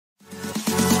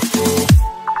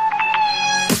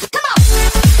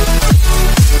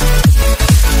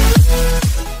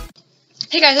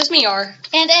guys, it's me, R.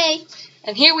 And A.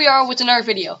 And here we are with another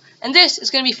video. And this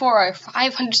is going to be for our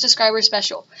 500 subscriber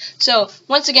special. So,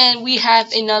 once again, we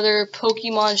have another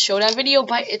Pokemon Showdown video,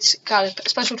 but it's got a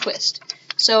special twist.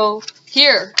 So,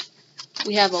 here,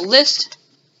 we have a list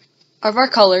of our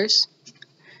colors.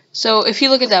 So, if you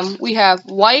look at them, we have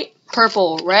white,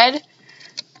 purple, red,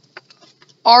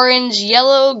 orange,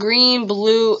 yellow, green,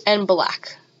 blue, and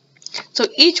black. So,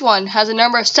 each one has a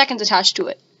number of seconds attached to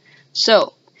it.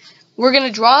 So, we're going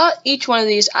to draw each one of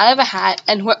these out of a hat,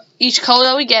 and each color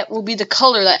that we get will be the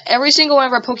color that every single one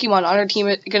of our Pokemon on our team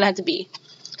are going to have to be.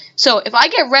 So, if I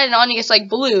get red and Anya gets like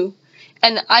blue,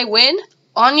 and I win,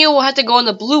 Anya will have to go on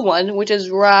the blue one, which is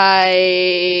right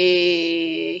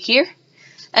here,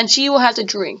 and she will have to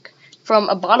drink from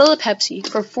a bottle of Pepsi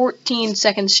for 14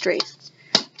 seconds straight.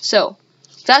 So,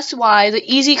 that's why the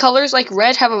easy colors like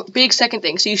red have a big second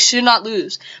thing, so you should not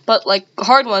lose. But like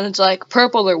hard ones like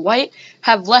purple or white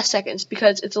have less seconds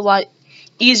because it's a lot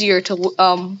easier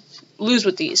to lose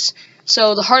with these.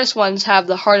 So the hardest ones have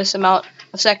the hardest amount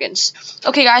of seconds.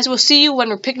 Okay, guys, we'll see you when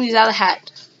we're picking these out of the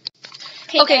hat.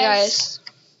 Okay, guys.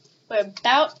 We're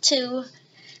about to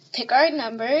pick our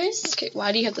numbers. Okay,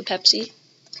 why do you have the Pepsi?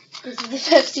 This is the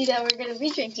Pepsi that we're going to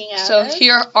be drinking out So of.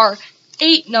 here are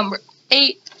 8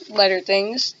 letter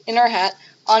things in our hat.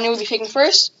 Anya will be picking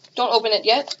first. Don't open it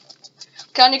yet.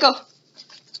 Okay, Anya, go.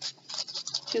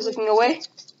 She's looking away.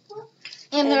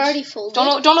 And they're already folded.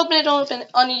 Don't open it. Don't open it.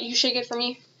 Anya, you shake it for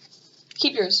me.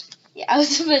 Keep yours. Yeah, I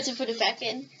was about to put it back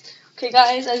in. Okay,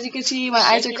 guys, as you can see, my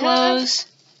eyes are closed.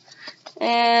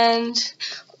 And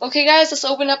okay, guys, let's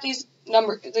open up these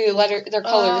their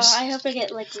colors. I hope I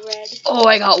get like red. Oh,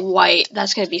 I got white.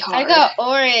 That's gonna be hard. I got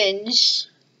orange.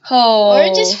 Oh.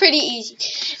 Orange is pretty easy.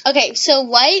 Okay, so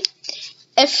white,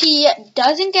 if he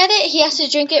doesn't get it, he has to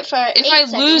drink it for 8 seconds. If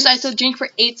I lose, I have to drink for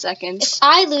 8 seconds. If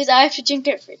I lose, I have to drink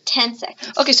it for 10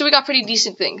 seconds. Okay, so we got pretty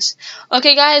decent things.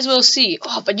 Okay, guys, we'll see.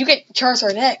 Oh, but you get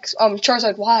Charizard X.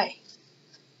 Charizard Y.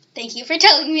 Thank you for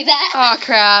telling me that. Oh,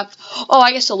 crap. Oh,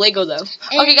 I guess the Lego, though.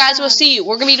 Okay, guys, we'll see you.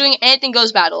 We're going to be doing anything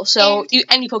goes battle, so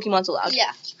any Pokemon's allowed.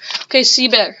 Yeah. Okay, see you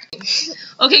better.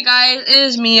 Okay, guys, it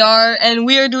is me, R, and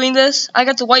we are doing this. I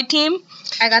got the white team.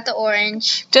 I got the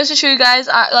orange. Just to show you guys,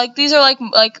 these are like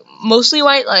mostly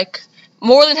white. Like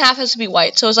more than half has to be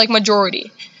white, so it's like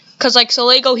majority. Cause like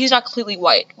Lego, he's not completely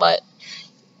white, but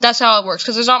that's how it works.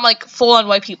 Cause there's not like full-on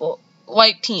white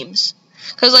teams.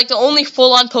 Cause like the only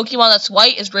full-on Pokemon that's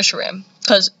white is Reshiram,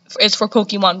 cause it's for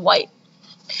Pokemon White.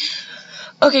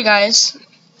 Okay, guys.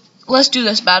 Let's do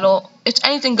this battle. It's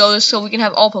anything goes, so we can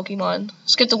have all Pokemon.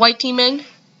 Let's get the white team in.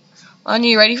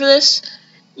 Anya, you ready for this?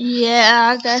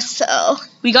 Yeah, I guess so.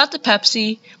 We got the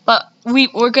Pepsi, but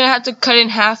we're gonna have to cut it in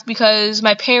half because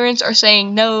my parents are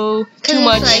saying no, too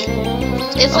much.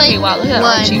 It's okay, wow, look at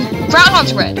that Archie.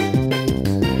 Groudon's red.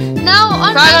 No,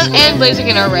 on Groudon and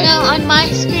Blaziken are red. No, on my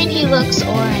screen he looks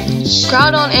orange.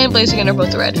 Groudon and Blaziken are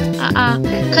both red.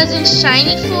 Because in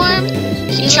shiny form,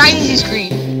 he's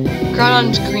green.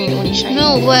 Groudon's green when he's shiny.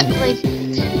 No, what like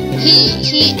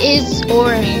he is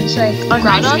orange. Like on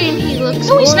Groudon? My screen, he looks.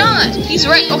 No, he's not. He's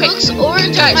red. Okay, he looks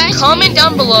orange. Guys, comment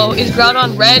down below: is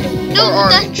Groudon red or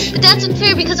orange? That's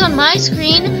unfair because on my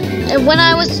screen, when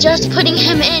I was just putting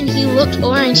him in, he looked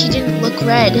orange. He didn't look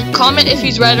red. Comment if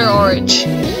he's red or orange.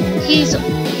 He's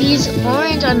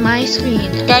orange on my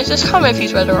screen. Guys, just comment if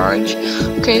he's red or orange.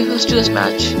 Okay, let's do this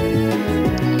match.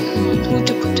 Who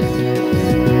to put in?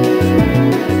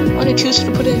 I want to choose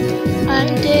to put in. I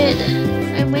did.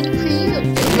 I'm waiting for you.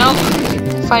 No,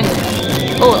 finally.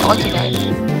 Oh, Archie died.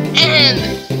 And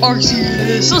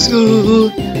Arceus, let's go.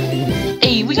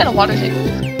 Hey, we got a water type.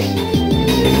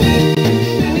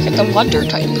 We got the water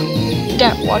type.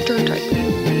 That water type.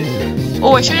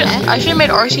 Oh, I should have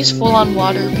made Arceus full on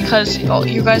water because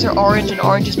you guys are orange and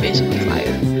orange is basically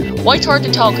fire. White's hard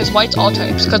to tell because white's all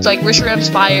types. Because like Reshiram's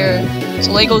fire,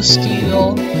 so Lego's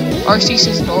steel, Arceus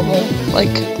is normal. Like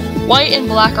white and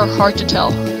black are hard to tell.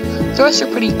 The rest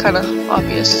are pretty kind of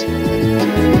obvious.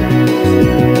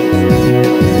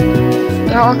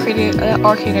 Our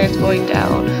Arcanine is going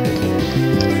down.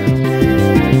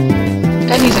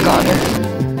 And he's a goner.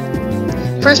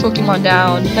 First Pokemon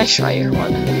down. Nice try,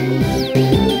 everyone.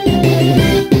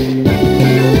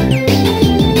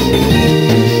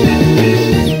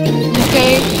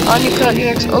 Okay, Anya put out your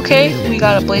next. Okay, we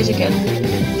got a Blaziken.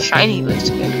 Shiny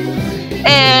Blaziken.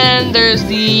 And there's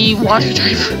the water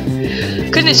type.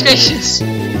 Goodness gracious.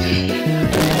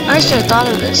 I should have thought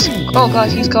of this. Oh god,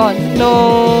 he's gone.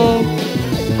 No.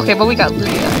 Okay, but we got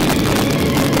Lugia.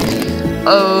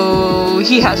 Oh,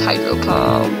 he has Hydro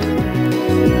Pump.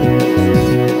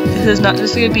 This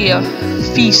is gonna be a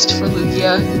feast for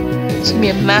Lugia. It's gonna be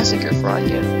a massacre for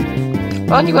Anya.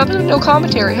 Anya, what happened to no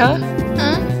commentary, huh?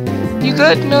 Huh? You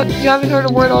good? No, you haven't heard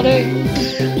a word all day.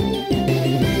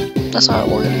 That's not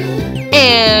a word.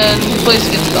 And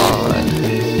Blaziken's gone.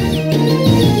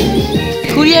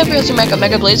 Who do you have as your Mega?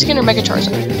 Mega Blaziken or Mega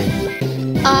Charizard?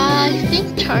 I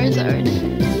think Charizard.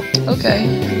 Okay.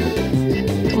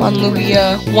 Come on,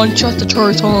 Lugia. One shot the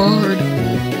Charizard.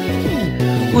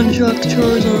 One shot the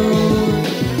Charizard.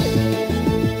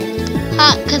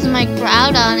 Hot, because my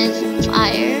Groudon is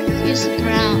fire. He's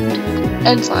ground.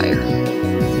 And fire.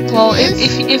 Well,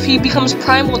 if he becomes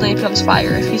primal, then he becomes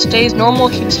fire. If he stays normal,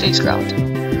 he stays ground.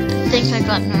 I think I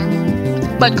got normal.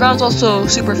 But ground's also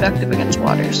super effective against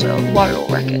water, so water will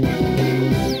wreck it.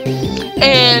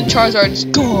 And Charizard's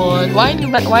gone. Why didn't you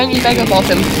Mega Evolve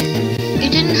him?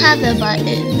 It didn't have the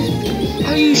button.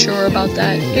 Are you sure about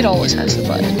that? It always has the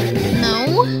button.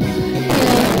 No.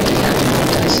 Yeah,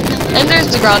 it does. And there's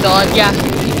the Groudon. Yeah,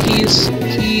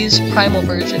 he's primal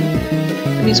version.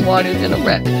 That means water's gonna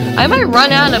wreck. I might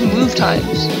run out of move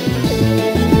times.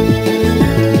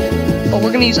 But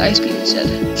we're gonna use Ice Beam instead.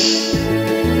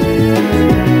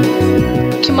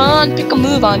 Come on, pick a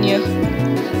move, Anya.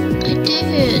 I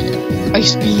did.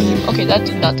 Ice Beam. Okay, that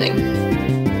did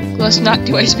nothing. Let's not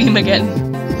do Ice Beam again.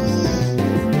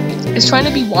 It's trying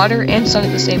to be water and sun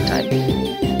at the same time.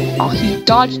 Oh, he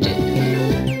dodged it.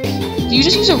 Do you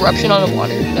just use Eruption on the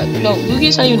water? No,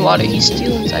 Lugia's not even water. He's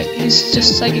stealing psychic. He's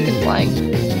just psychic and flying.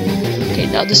 Okay,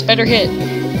 now this better hit.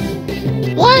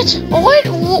 What? What?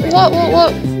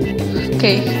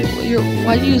 Okay,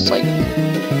 why do you use like?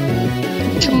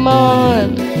 Come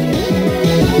on.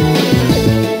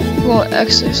 Well,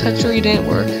 X actually didn't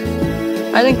work.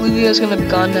 I think Lugia's gonna be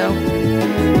gone now.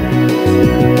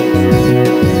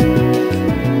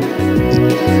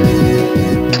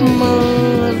 Come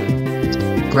on.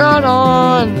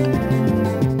 Groudon.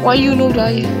 Why you no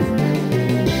die?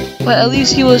 But at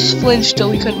least he was flinched so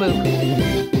he couldn't move.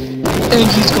 And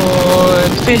he's gone.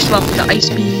 Finished him off with the Ice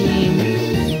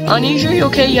Beam. Anya, sure you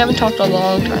okay? You haven't talked a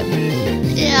long time.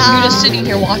 Yeah. You're just sitting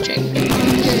here watching.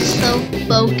 I'm just so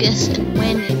focused and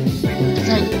winning. Because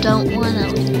I don't want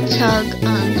to chug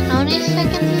on. How many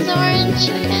seconds is orange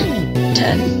again?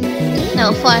 10.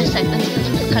 No, 5 seconds because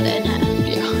we cut it in half.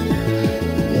 Yeah.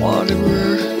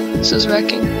 Whatever. This is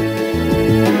wrecking.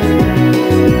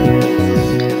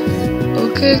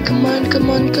 Okay, come on.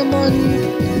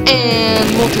 And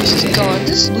Moltres is gone.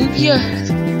 This Lugia,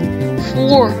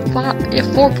 4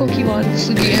 Pokemon this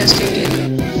Lugia has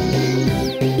taken.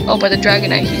 Oh, but the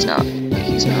Dragonite, he's not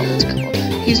what's it called?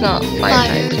 He's not fire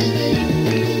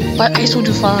type. But Ice will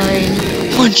do fine.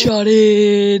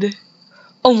 One-shotted.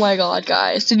 Oh my god,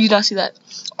 guys. Did you not see that?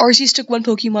 Arceus took 1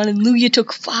 Pokemon and Lugia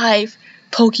took 5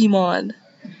 Pokemon.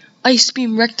 Ice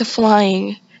Beam wrecked the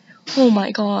flying. Oh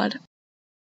my god.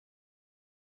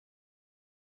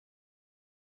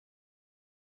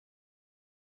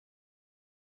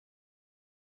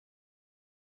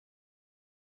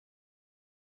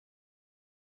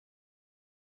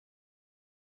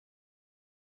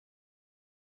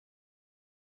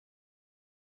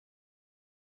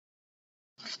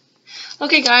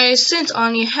 Okay, guys, since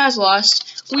Anya has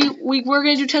lost, we're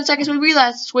gonna do 10 seconds. We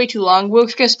realized it's way too long. We're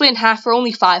gonna split in half for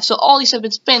only 5. So all these have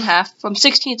been split in half. From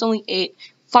 16, it's only 8.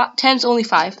 10's only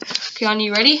 5. Okay, Anya,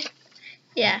 you ready?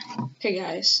 Yeah. Okay,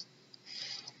 guys.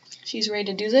 She's ready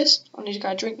to do this. Anya's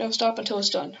gotta drink no stop until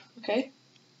it's done. Okay?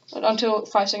 Until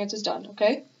 5 seconds is done.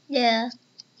 Okay? Yeah.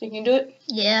 Think you can do it?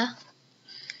 Yeah.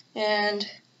 And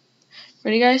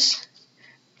ready, guys?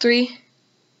 3,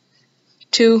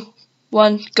 2,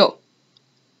 1, go.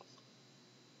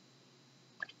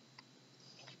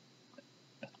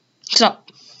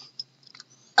 Stop.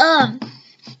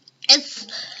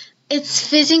 It's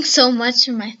fizzing so much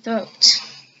in my throat.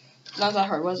 Not that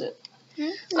hard, was it?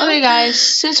 No. Okay, guys.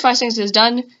 Since 5 seconds is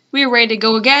done, we are ready to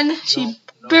go again. She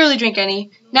barely drank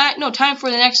any. No, time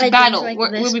for the next battle. Like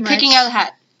we'll be picking out of the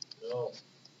hat. No.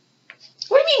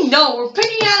 What do you mean, no? We're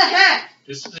picking out of the hat.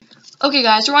 Okay,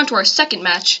 guys, we're on to our second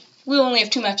match. We only have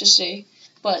 2 matches today.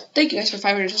 But thank you guys for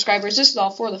 500 subscribers. This is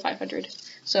all for the 500.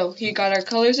 So, here you got our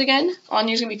colors again.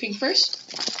 Anya's going to be picking first.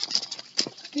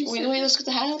 Wait, let's get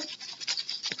the hat out.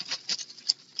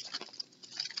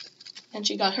 And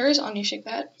she got hers. Anya, shake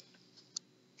that.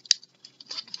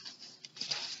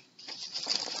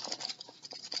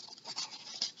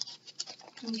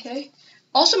 Okay.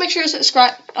 Also, make sure to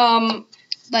subscribe. Follow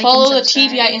the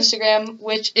TBI Instagram,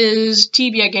 which is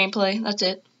TBI Gameplay. That's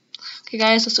it. Okay,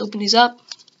 guys, let's open these up.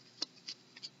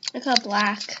 I got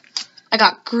black. I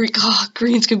got green. Oh,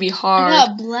 green's gonna be hard. I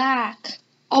got black.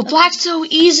 Oh, black's so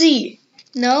easy.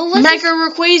 No, what's Mega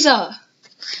Rayquaza.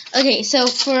 Okay, so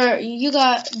for you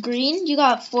got green, you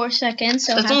got 4 seconds.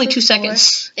 So That's half only of 2 4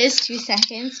 seconds. Is 2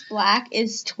 seconds. Black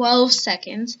is 12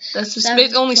 seconds. That's just,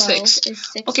 That's only 12 6.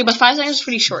 is 6 Okay, but 5 seconds is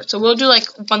pretty short, so we'll do like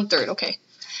 1/3. Okay.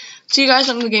 See you guys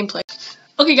on the gameplay.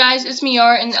 Okay, guys, it's me,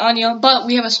 Yar and Anya, but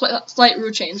we have a slight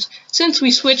rule change. Since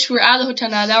we switched, we're out of the hotel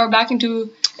now we're back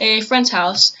into a friend's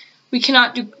house. We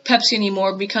cannot do Pepsi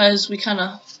anymore because we kind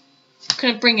of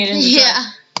couldn't bring it in.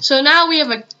 Yeah. So now we have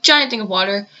a giant thing of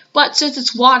water, but since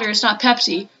it's water, it's not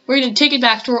Pepsi. We're going to take it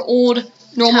back to our old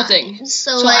normal thing.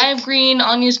 So like, I have green,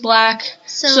 Anya's black.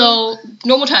 So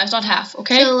normal times, not half,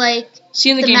 okay? So like see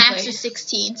you in the gameplay. gameplay. Max is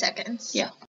 16 seconds. Yeah.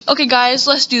 Okay, guys,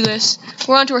 let's do this.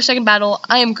 We're on to our second battle.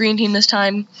 I am green team this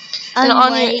time. I'm and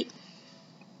Anya, white.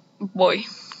 Boy.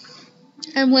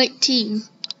 I'm white team.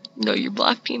 No, you're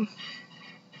black team.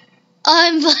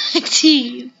 I'm black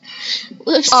team.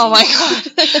 Whoops. Oh my god.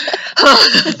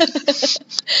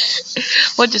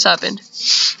 What just happened?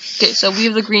 Okay, so we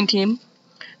have the green team.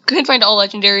 Couldn't find all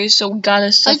legendaries, so we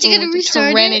gotta Aren't you gonna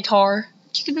restart Tyranitar.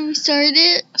 You gonna restart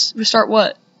it? Restart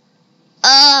what?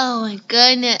 Oh my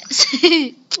goodness.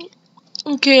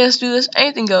 Okay, let's do this.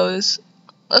 Anything goes.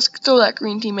 Let's throw that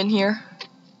green team in here.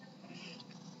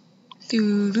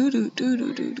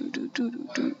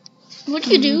 What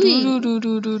are you doing?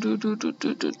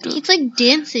 It's like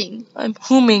dancing. I'm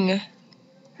humming.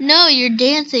 No, you're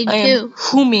dancing I too. am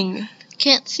humming.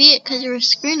 Can't see it because you're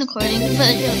screen recording,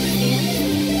 but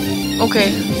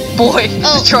okay, boy,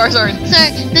 oh, the Charizard.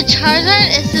 Sorry, the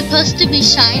Charizard is supposed to be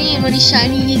shiny, and when he's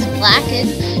shiny, he's black and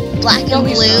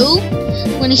blue.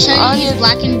 When he's shiny, he's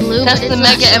black and blue. That's but the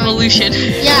Mega Evolution.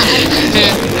 Yeah,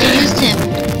 I used him.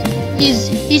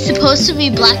 He's supposed to be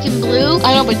black and blue.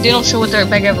 I know, but they don't show what their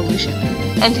Mega Evolution.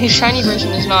 And his shiny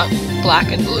version is not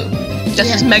black and blue. That's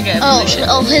his Mega Evolution.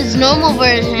 Oh, his normal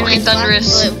version is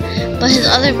Thunderous. black and blue, but his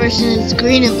other version is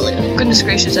green and blue. Goodness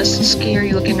gracious, that's a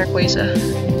scary looking Rayquaza.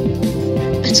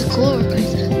 It's a cool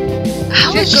Rayquaza.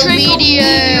 How is Draco Draco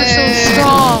Meteor so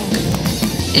strong?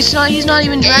 It's not. He's not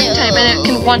even Dragon type, and it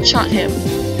can one-shot him.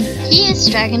 He is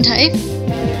Dragon type.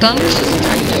 Thunderous is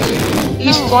Dragon type.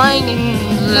 He's flying in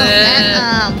the.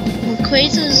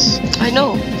 Rayquaza's. I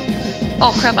know.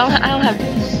 Oh crap! I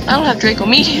don't have Draco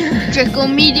Meteor. Draco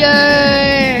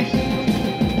Meteor.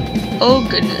 Oh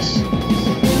goodness.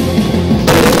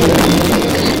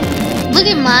 Look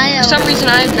at Maya. For some reason,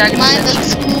 I have Dragon. Mine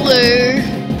looks cooler.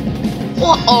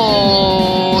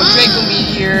 Oh, Draco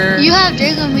Meteor. You have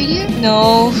Draco Meteor?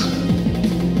 No.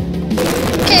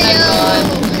 KO.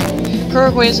 Her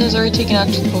Rayquaza's already taken out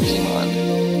 2 Pokemon.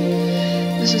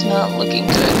 This is not looking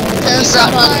good.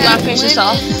 Groudon, you gotta finish this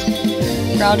off.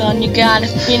 Groudon, you gotta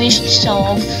finish this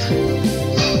off.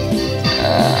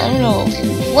 I don't know.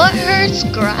 What hurts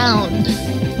ground?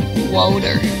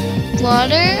 Water.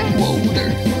 Water?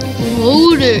 Water.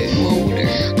 Water. Water.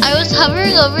 I was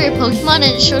hovering over your Pokemon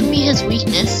and it showed me his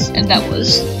weakness. And that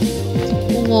was?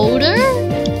 Water?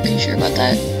 Are you sure about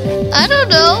that? I don't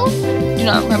know. Do you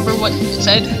not remember what it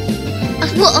said?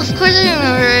 Well, of course I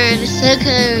remember it said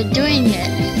because I was doing it.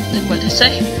 And what did it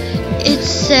say? It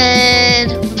said...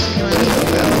 Let me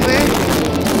remember.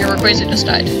 Your Rayquaza just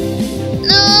died.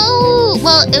 No!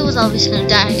 Well, it was obviously gonna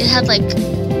die. It had like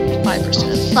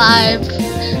 5%.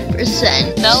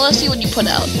 5%. Now let's see what you put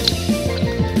out.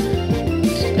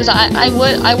 Because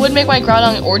I would make my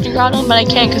Groudon an Origin Groudon, but I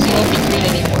can't because he won't be green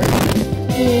anymore.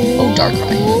 Oh,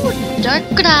 Darkrai.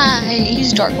 Darkrai.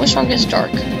 He's dark. What's wrong with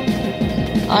Dark?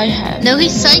 I have. No,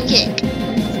 he's Psychic.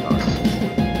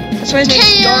 That's why his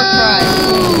name's Darkrai.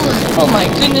 Oh my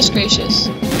goodness gracious.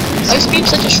 Ice Beam's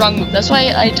such a strong move. That's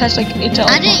why I attached like it to all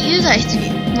I didn't use Ice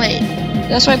Beam. Wait.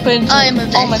 That's why I put it into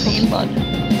all my Pokemon.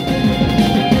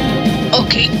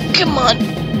 Okay, come on.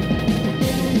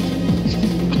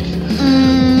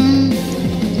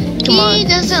 He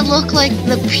doesn't look like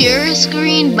the purest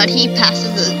green, but he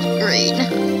passes the green.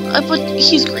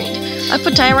 He's green. I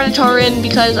put Tyranitar in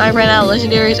because I ran out of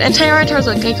legendaries, and Tyranitar is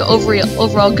like an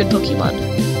overall good Pokemon.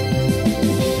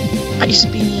 Ice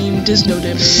Beam does no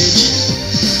damage.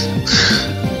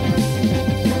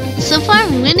 So far,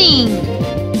 I'm winning.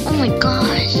 Oh my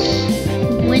gosh.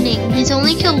 I'm winning. He's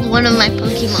only killed 1 of my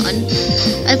Pokemon.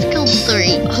 I've killed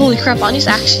 3. Holy crap, Anya's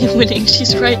actually winning.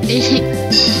 She's right.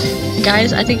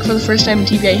 Guys, I think for the first time in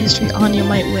TBI history, Anya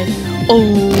might win. Oh!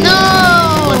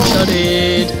 No!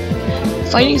 One-shotted.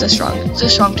 Fighting is a strong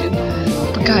too.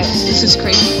 But guys, this is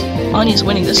crazy. Anya's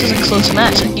winning. This is a close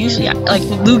match. Like usually, like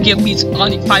Lugia beats 5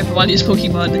 of Anya's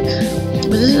Pokemon.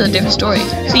 But this is a different story.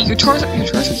 See, your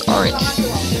Charizard's orange.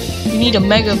 You need to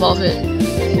Mega Evolve it.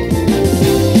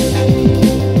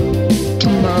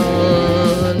 Come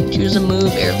on, choose a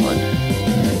move, everyone.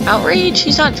 Outrage?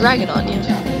 He's not Dragon Anya.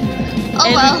 Oh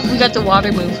And well. we got the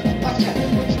water move.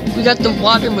 We got the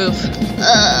water move.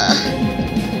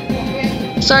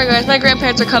 Sorry guys, my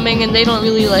grandparents are coming and they don't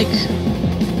really like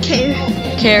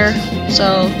care.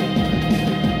 So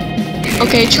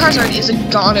okay, Charizard is a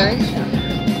goner.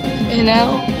 And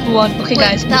now who won? Okay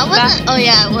guys, that wasn't. Oh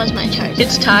yeah, it was my Charizard.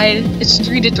 it's tied. It's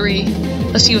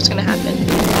 3-3. Let's see what's gonna happen.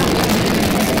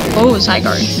 Oh,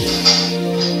 Zygarde.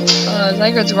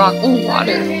 Zygarde's rock. Oh,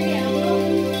 water.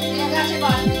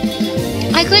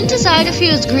 I couldn't decide if he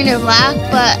was green or black,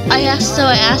 but I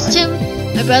asked him,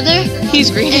 my brother. He's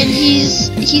green. And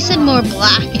he said more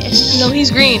blackish. No,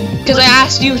 he's green. Because I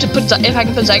asked you to put if I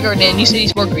can put Zygarde in, you said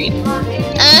he's more green.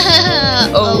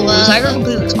 Oh well. Zygarde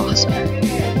completely looks awesome.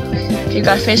 Okay, you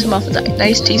gotta face him off with that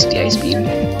nice, tasty ice beam.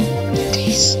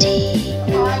 Tasty.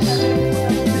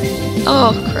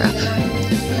 Oh crap.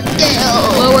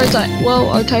 Whoa, where's that? Whoa,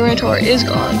 our Tyranitar is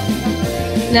gone.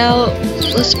 Now,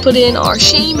 let's put in our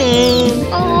Shaman.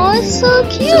 Oh, it's so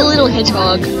cute. It's a little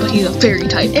hedgehog, but he's a fairy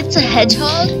type. It's a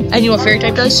hedgehog? And you know what fairy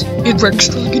type does? It wrecks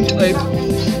dragon type.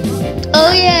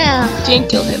 Oh, yeah. Didn't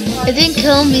kill him. It didn't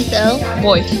kill me, though.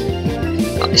 Boy.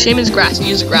 Shaman's grass. He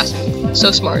uses grass.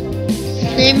 So smart.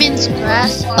 Shaman's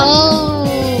grass? Oh.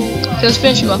 Okay, let's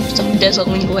finish you off with some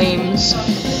dazzling flames.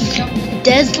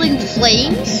 Dazzling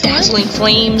flames? Dazzling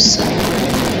flames.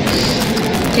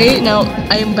 Okay, now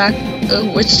I am back.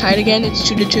 It's tied again. It's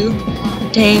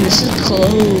 2-2. Dang, this is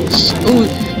close. Ooh,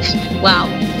 wow.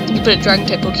 You put a dragon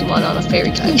type Pokemon on a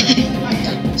fairy type.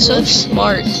 So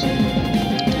smart.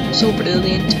 So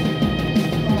brilliant.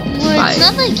 Well, it's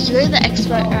not like you're the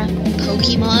expert on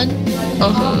Pokemon.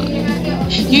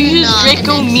 You use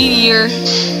Draco Meteor.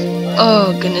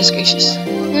 Oh, goodness gracious.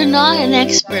 You're not an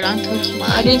expert on Pokemon.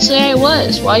 I didn't say I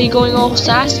was. Why are you going all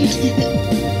sassy?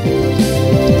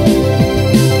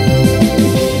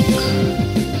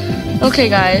 Okay,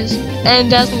 guys. And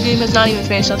Dazzling Game has not even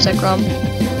finished Upset Grom.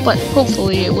 But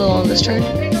hopefully it will on this turn.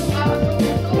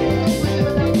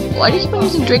 Why do you keep on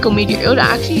using Draco Meteor?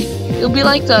 It'll be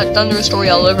like the Thunderous story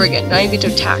all over again. Now you get to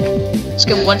attack. Just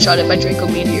get one-shotted by Draco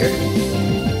Meteor.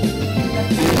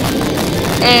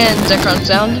 And Zekron's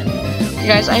down. Okay,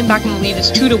 guys, I am back in the lead.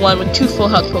 It's 2-1 with 2 full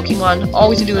health Pokemon. All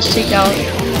we have to do is take out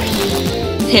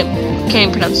him. Can't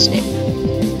even pronounce his name.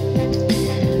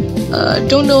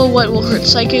 Don't know what will hurt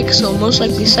Psychic, so most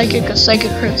likely Psychic, because Psychic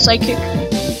hurts Psychic.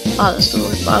 Ah, that's the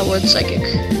bottom word, Psychic.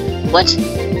 What?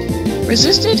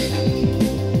 Resisted?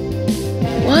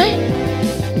 What?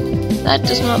 That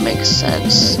does not make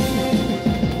sense.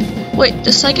 Wait,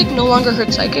 does Psychic no longer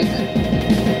hurt Psychic?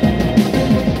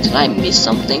 Did I miss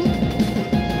something?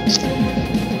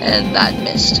 And that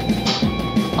missed.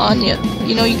 Anya,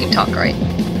 you know you can talk, right?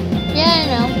 Yeah, I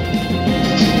know.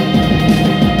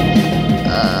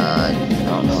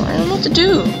 I don't know what to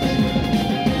do.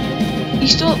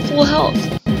 He's still at full health.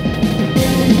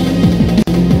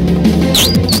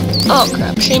 Oh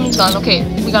crap, Shaman's gone. Okay,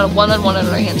 we got a one-on-one in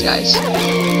our hands, guys.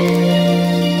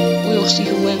 We will see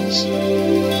who wins.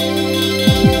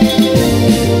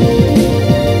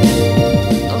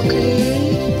 Okay.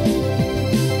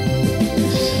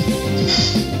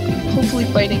 Hopefully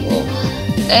fighting will.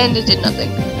 And it did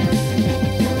nothing.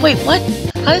 Wait, what?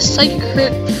 How does Psychic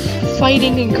hurt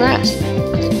fighting in grass?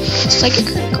 Does Psychic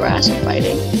hurt grass and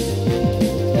fighting?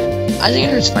 I think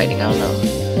it hurts fighting, I don't know.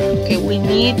 Okay, we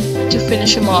need to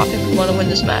finish him off if we want to win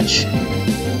this match.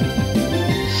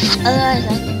 Otherwise, I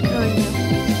can kill you.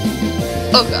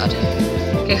 Oh god.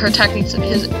 Okay, her attack needs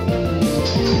his.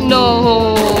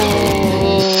 No.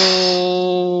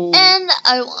 And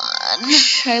I won.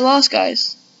 I lost,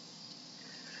 guys.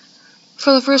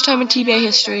 For the first time in TBA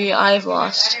history, I've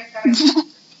lost.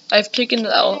 I've taken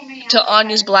the L to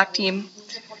Anya's black team.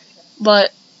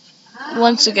 But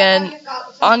once again,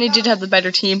 Anya did have the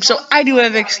better team, so I do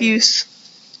have an excuse.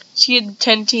 She had the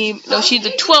 10 team. No, she had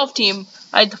the 12 team.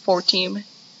 I had the 4 team.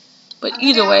 But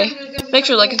either way, make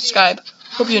sure to like and subscribe.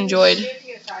 Hope you enjoyed.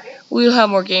 We'll have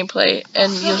more gameplay,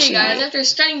 and you'll see. Okay, guys, after a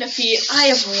stunning defeat, I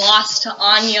have lost to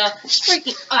Anya.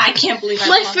 Freaking, I can't believe I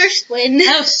lost. My first win.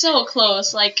 That was so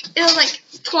close. Like, it was like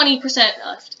 20%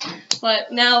 left.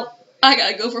 But now, I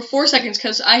gotta go for 4 seconds,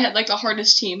 because I had like the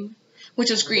hardest team, which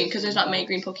was green, because there's not many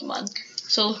green Pokemon.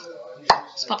 So,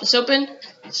 let's pop this open.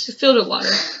 It's filled with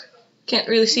water. Can't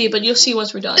really see, but you'll see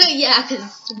once we're done. Yeah,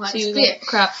 because See,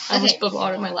 crap, I almost spilled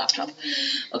water on my laptop.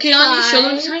 Okay, Anya, show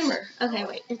them the timer. Okay,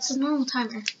 wait. It's a normal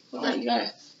timer. Yeah, you got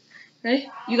it. Ready?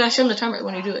 You gotta show them the timer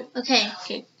when you do it. Okay.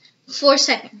 Okay. 4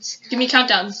 seconds. Give me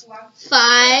countdowns.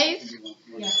 5,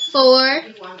 4,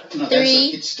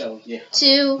 3,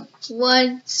 2,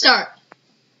 1, start.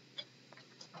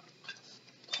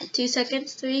 2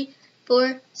 seconds. 3,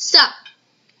 4, stop.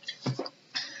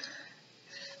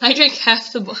 I drank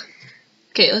half the book.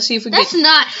 Okay, let's see if we That's get...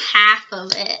 not half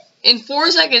of it. In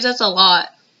 4 seconds, that's a lot.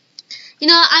 You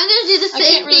know, I'm going to do the I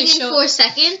same can't really thing in show- 4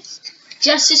 seconds,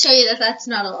 just to show you that that's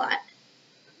not a lot.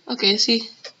 Okay, see?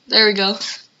 There we go.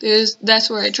 That's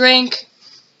where I drank.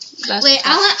 Wait,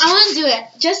 I want to do it,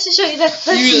 just to show you that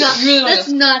that's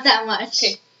not that much.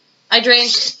 Okay. I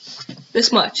drank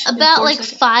this much. in About 4 like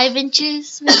seconds. 5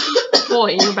 inches, maybe?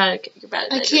 Boy, you're bad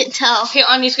at I can't tell. Okay,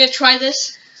 Anya's gonna try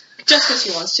this just because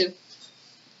she wants to.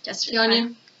 Just Okay,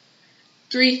 Anya.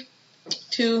 3,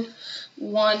 2,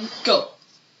 1, go.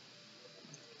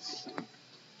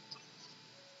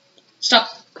 Stop.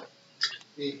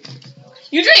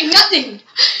 You drank nothing.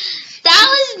 That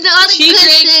was not a She good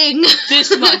drank thing.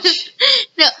 this much.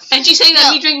 No. And she's saying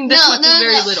that me drinking this much is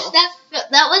very little.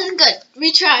 That wasn't good.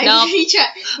 Retry. No. Retry.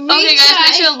 Okay, guys,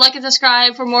 make sure to like and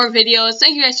subscribe for more videos.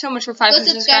 Thank you guys so much for 500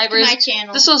 Go subscribe to subscribers. my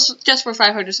channel. This was just for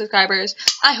 500 subscribers.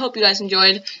 I hope you guys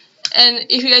enjoyed. And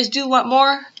if you guys do want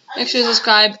more, make sure to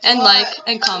subscribe and like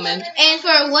and comment. And for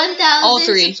our All 1,000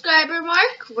 three. subscriber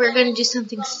mark, we're going to do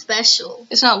something special.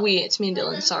 It's not we, it's me and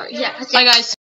Dylan. Sorry. Yeah. Bye, guys.